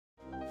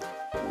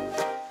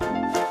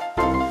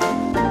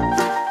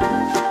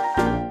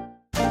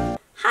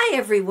Hi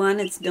everyone,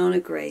 it's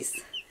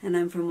NonnaGrace, and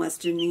I'm from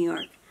Western New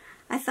York.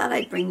 I thought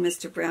I'd bring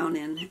Mr. Brown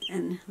in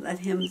and let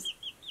him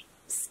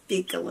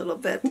speak a little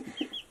bit,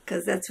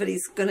 because that's what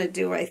he's going to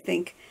do, I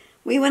think.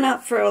 We went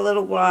out for a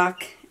little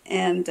walk,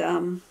 and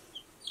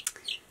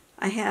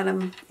I had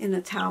him in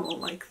a towel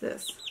like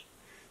this,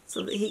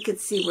 so that he could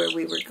see where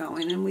we were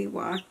going, and we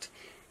walked.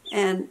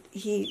 And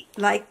he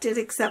liked it,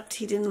 except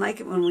he didn't like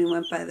it when we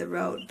went by the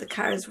road. The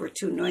cars were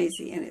too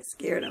noisy, and it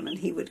scared him, and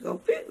he would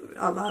go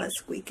a lot of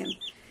squeaking.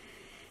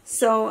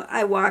 So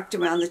I walked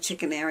around the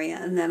chicken area,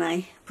 and then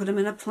I put him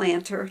in a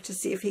planter to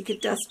see if he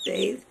could dust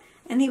bathe.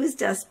 And he was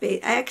dust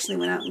bathed. I actually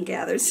went out and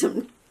gathered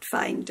some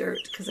fine dirt,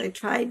 because I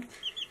tried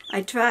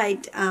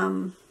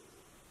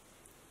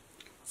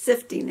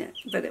sifting it,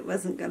 but it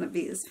wasn't going to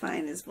be as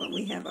fine as what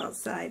we have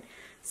outside.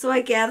 So I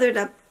gathered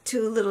up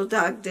 2 little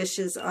dog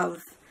dishes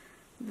of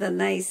the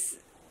nice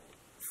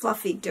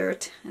fluffy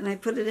dirt, and I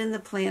put it in the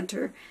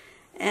planter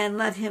and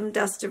let him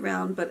dust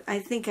around. But I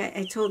think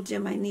I told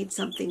Jim I need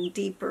something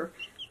deeper,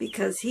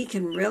 because he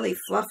can really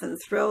fluff and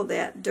throw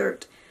that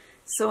dirt.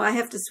 So I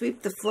have to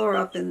sweep the floor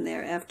up in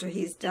there after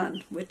he's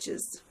done, which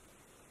is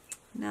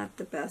not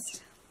the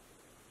best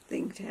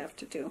thing to have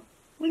to do.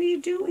 What are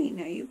you doing?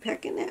 Are you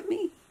pecking at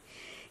me?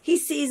 He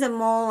sees a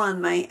mole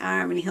on my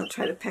arm and he'll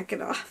try to peck it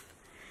off.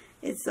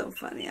 It's so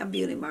funny. A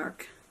beauty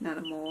mark, not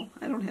a mole.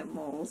 I don't have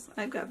moles.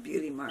 I've got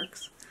beauty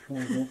marks.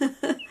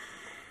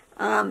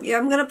 Yeah,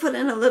 I'm going to put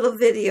in a little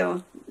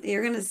video.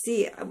 You're going to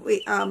see.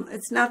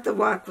 It's not the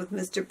walk with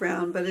Mr.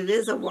 Brown, but it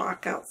is a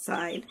walk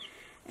outside.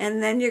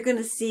 And then you're going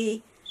to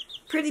see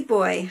Pretty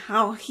Boy,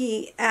 how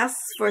he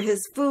asks for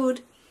his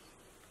food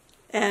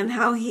and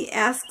how he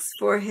asks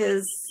for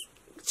his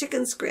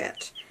chicken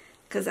scratch,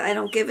 because I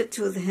don't give it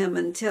to him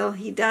until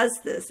he does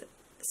this.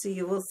 So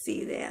you will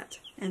see that,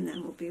 and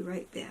then we'll be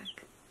right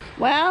back.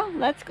 Well,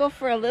 let's go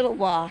for a little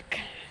walk.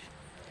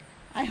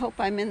 I hope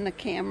I'm in the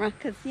camera,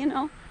 because, you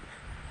know,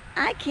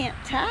 I can't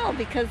tell,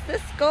 because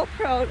this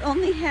GoPro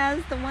only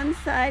has the one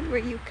side where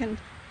you can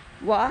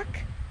walk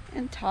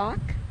and talk,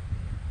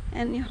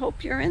 and you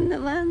hope you're in the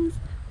lens.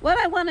 What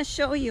I want to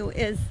show you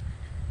is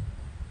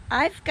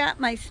I've got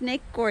my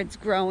snake gourds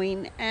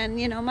growing, and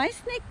you know, my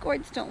snake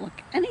gourds don't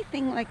look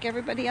anything like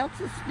everybody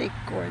else's snake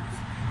gourds.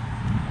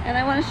 And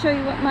I want to show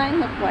you what mine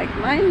look like.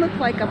 Mine look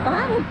like a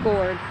bottle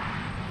gourd,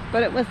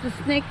 but it was the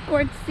snake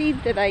gourd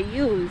seed that I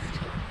used.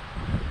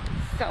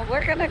 So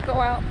we're gonna go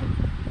out and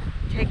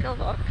take a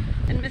look.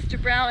 And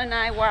Mr. Brown and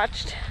I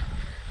watched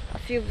a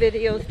few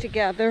videos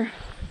together.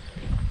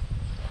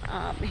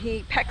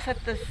 He pecks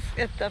at the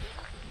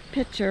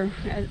picture,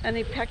 and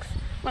he pecks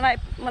when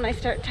I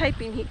start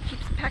typing. He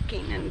keeps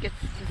pecking and gets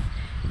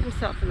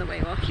himself in the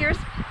way. Well,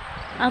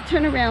 I'll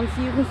turn around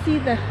so you can see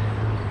the.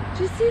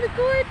 Do you see the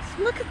gourds?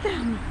 Look at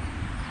them.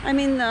 I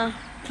mean the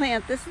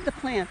plant. This is the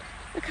plant.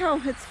 Look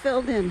how it's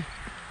filled in.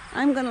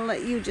 I'm gonna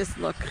let you just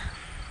look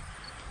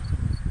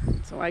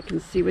so I can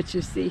see what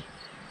you see.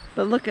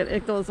 But look at it.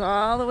 It goes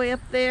all the way up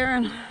there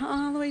and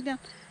all the way down.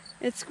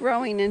 It's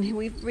growing, and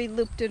we've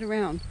re-looped it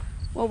around.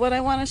 Well, what I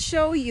want to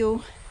show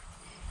you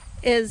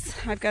is,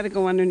 I've got to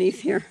go underneath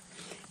here.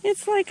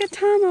 It's like a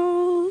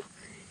tunnel.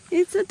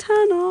 It's a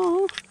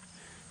tunnel.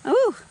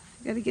 Oh,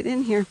 I got to get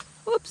in here.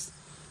 Whoops.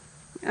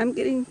 I'm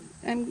getting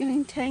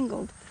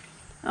tangled.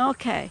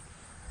 Okay.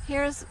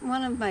 Here's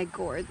one of my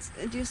gourds.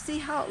 Do you see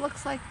how it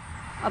looks like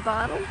a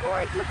bottle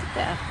gourd? Look at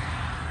that.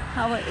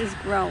 How it is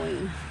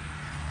growing.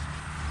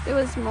 There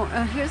was more.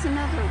 Here's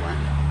another one.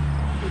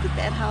 Look at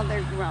that, how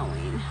they're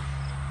growing.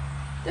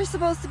 They're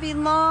supposed to be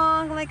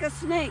long like a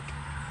snake.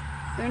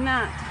 They're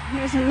not.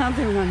 Here's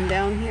another one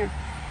down here.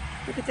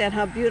 Look at that,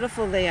 how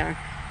beautiful they are.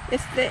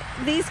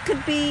 These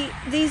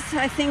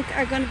I think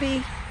are going to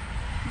be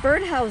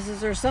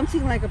birdhouses, or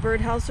something like a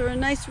birdhouse, or a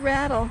nice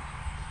rattle.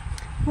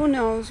 Who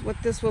knows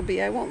what this will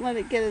be. I won't let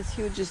it get as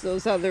huge as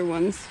those other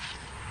ones.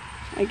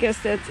 I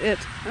guess that's it.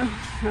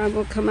 Oh, I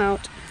will come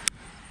out.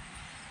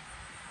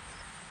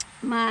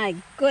 My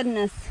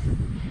goodness.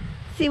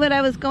 See what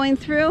I was going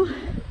through?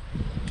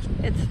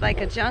 It's like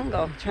a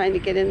jungle trying to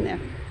get in there.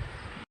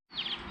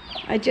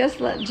 I just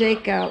let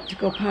Jake out to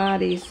go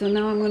potty, so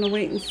now I'm going to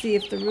wait and see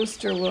if the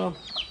rooster will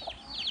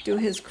do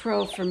his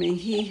crow for me.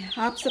 He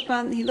looks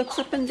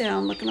up and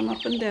down, looking him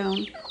up and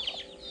down.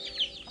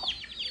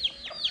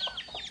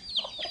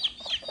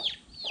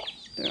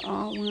 They're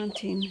all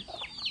wanting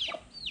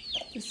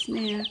the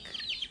snack.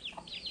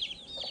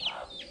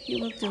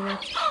 He will do it.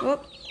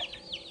 Whoop!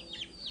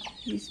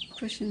 He's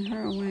pushing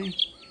her away.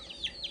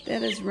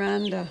 That is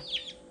Rhonda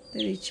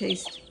that he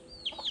chased.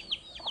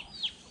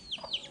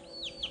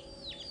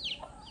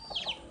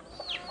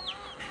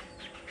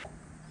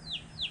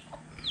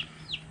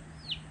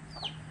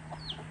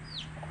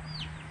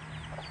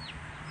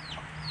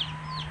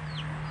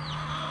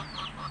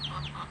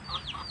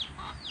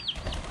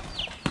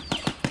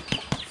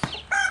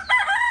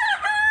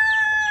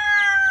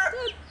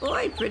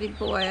 Boy, pretty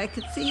boy. I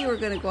could see you were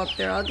going to go up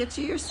there. I'll get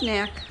you your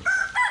snack.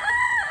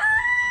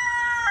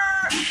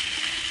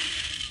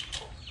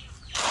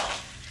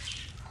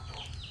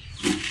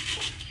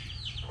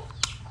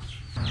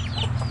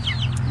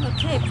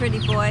 Okay,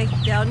 pretty boy.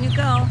 Down you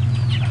go.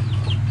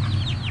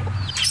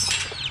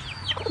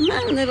 Come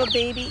on, little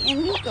baby.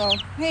 In you go.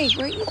 Hey,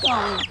 where are you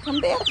going? Come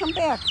back, come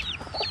back.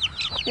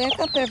 Back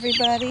up,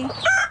 everybody.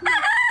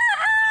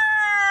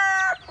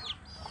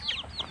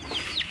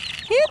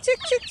 Here, chick,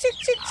 chick, chick,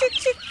 chick, chick,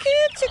 chick.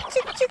 Here, chick,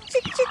 chick, chick,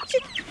 chick, chick,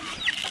 chick.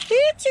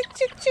 Here, chick,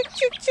 chick, chick,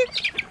 chick,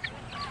 chick.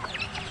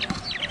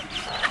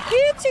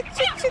 Here, chick,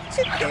 chick, chick,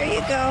 chick. There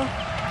you go.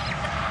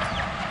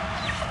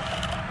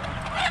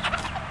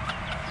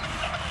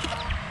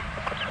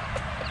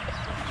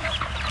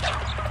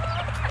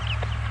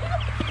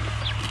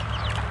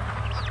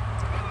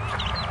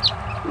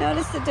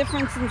 Notice the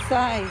difference in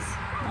size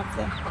of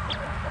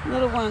the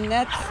little one.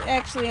 That's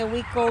actually a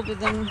week older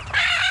than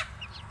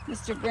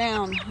Mr.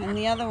 Brown, and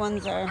the other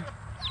ones are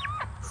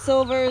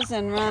Silver's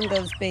and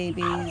Rhonda's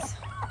babies.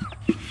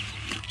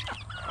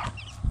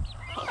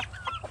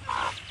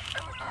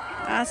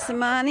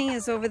 Asamani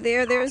is over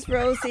there. There's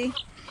Rosie.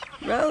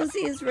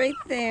 Rosie is right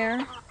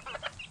there.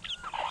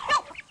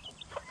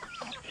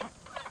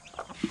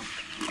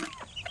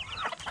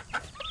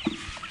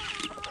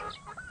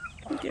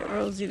 Get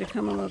Rosie to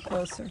come a little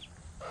closer.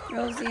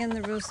 Rosie and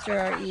the rooster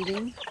are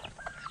eating.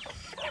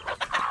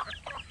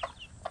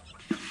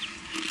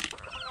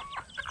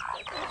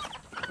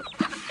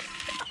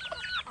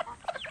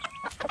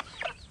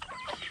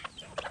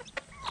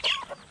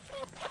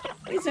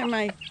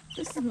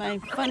 This is my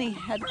funny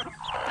head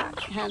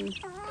hen.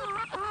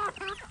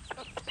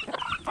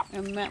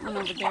 And that one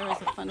over there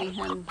is a funny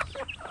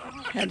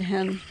head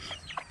hen.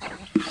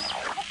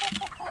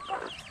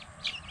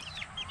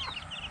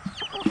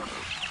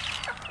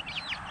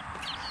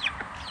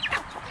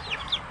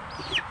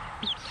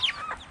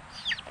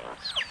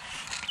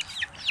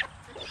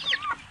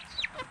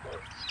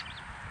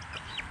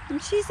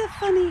 And she's a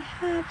funny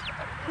head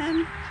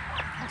hen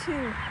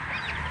too.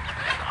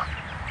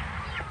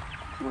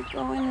 We'll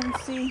go in and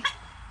see.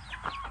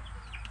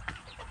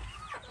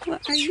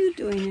 What are you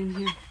doing in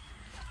here?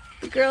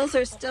 The girls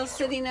are still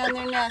sitting on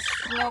their nests.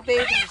 No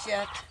babies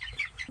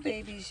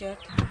yet.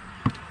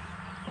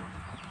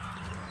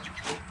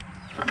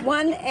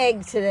 One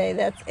egg today,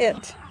 that's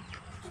it.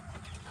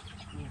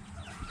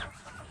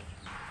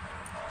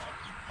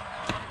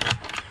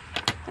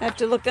 I have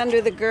to look under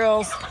the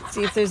girls,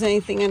 see if there's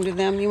anything under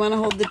them. You want to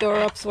hold the door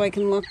up so I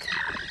can look?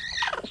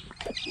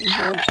 And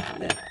hold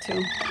that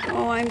too.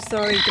 Oh, I'm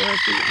sorry,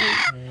 Dorothy.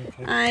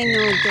 I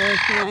know,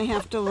 Dorothy. I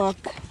have to look.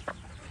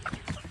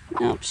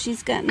 Nope,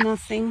 she's got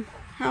nothing.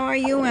 How are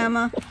you,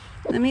 Emma?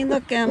 Let me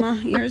look,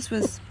 Emma. Yours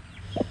was...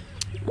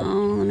 Oh,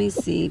 let me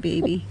see,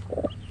 baby.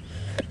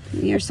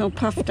 You're so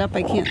puffed up,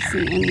 I can't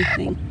see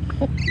anything.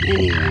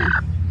 Anyway.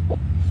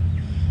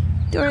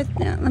 Dorothy,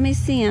 let me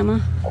see,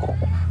 Emma.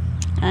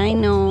 I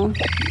know.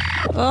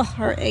 Oh,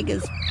 her egg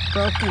is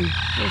broken.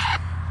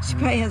 She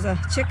probably has a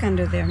chick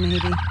under there,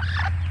 maybe.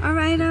 All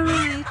right, all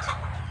right.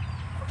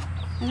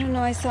 I don't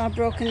know, I saw a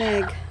broken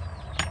egg.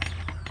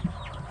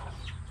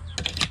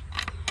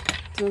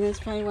 So that's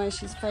probably why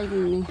she's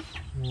fighting me.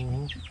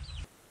 Mm-hmm.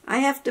 I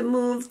have to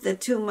move the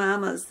two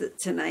mamas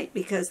tonight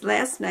because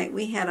last night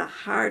we had a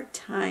hard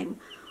time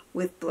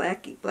with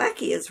Blackie.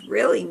 Blackie is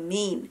really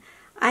mean.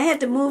 I had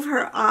to move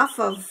her off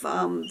of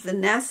the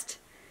nest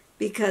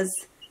because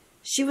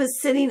she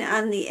was sitting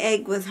on the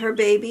egg with her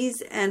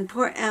babies and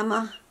poor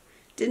Emma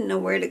didn't know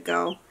where to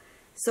go.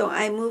 So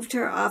I moved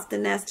her off the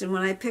nest, and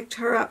when I picked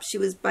her up, she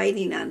was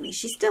biting on me.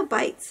 She still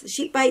bites.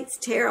 She bites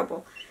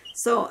terrible.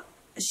 So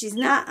she's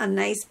not a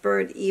nice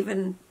bird,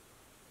 even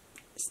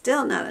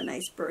still not a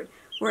nice bird,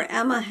 where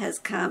Emma has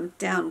calmed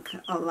down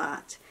a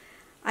lot.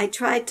 I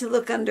tried to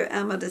look under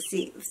Emma to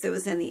see if there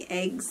was any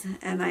eggs,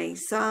 and I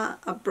saw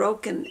a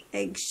broken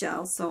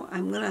eggshell, so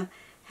I'm going to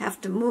have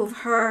to move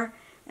her,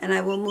 and I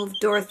will move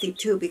Dorothy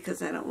too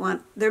because I don't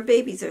want, their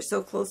babies are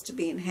so close to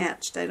being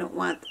hatched, I don't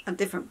want a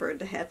different bird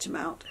to hatch them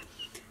out.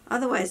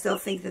 Otherwise, they'll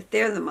think that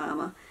they're the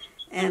mama,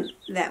 and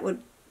that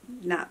would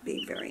not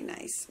be very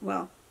nice.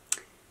 Well,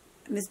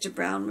 Mr.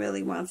 Brown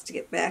really wants to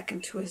get back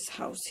into his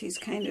house. He's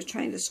kind of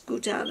trying to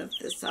scoot out of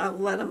this. I'll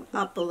let him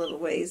up a little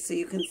ways so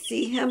you can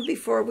see him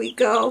before we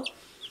go.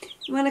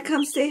 You want to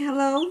come say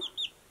hello?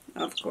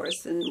 Of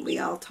course, and we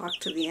all talk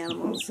to the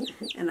animals,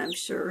 and I'm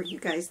sure you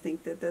guys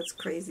think that that's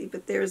crazy,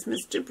 but there's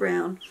Mr.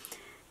 Brown.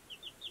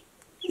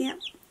 Yep.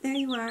 There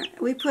you are.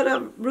 We put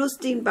a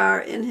roosting bar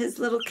in his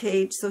little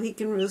cage so he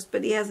can roost,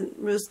 but he hasn't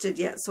roosted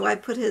yet. So I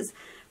put his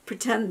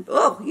pretend,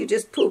 oh, you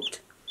just pooped.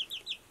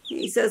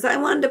 He says, I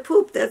wanted to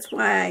poop. That's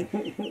why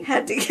I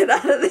had to get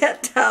out of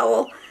that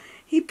towel.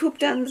 He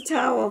pooped on the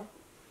towel.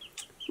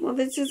 Well,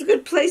 this is a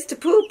good place to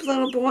poop,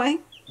 little boy.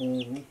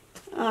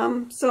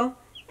 Mm-hmm. So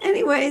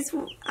anyways,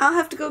 I'll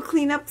have to go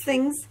clean up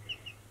things.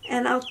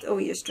 And oh,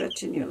 you're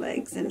stretching your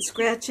legs and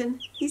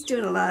scratching. He's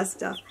doing a lot of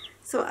stuff.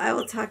 So I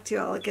will talk to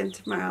you all again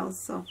tomorrow.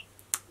 So,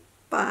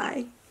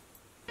 bye.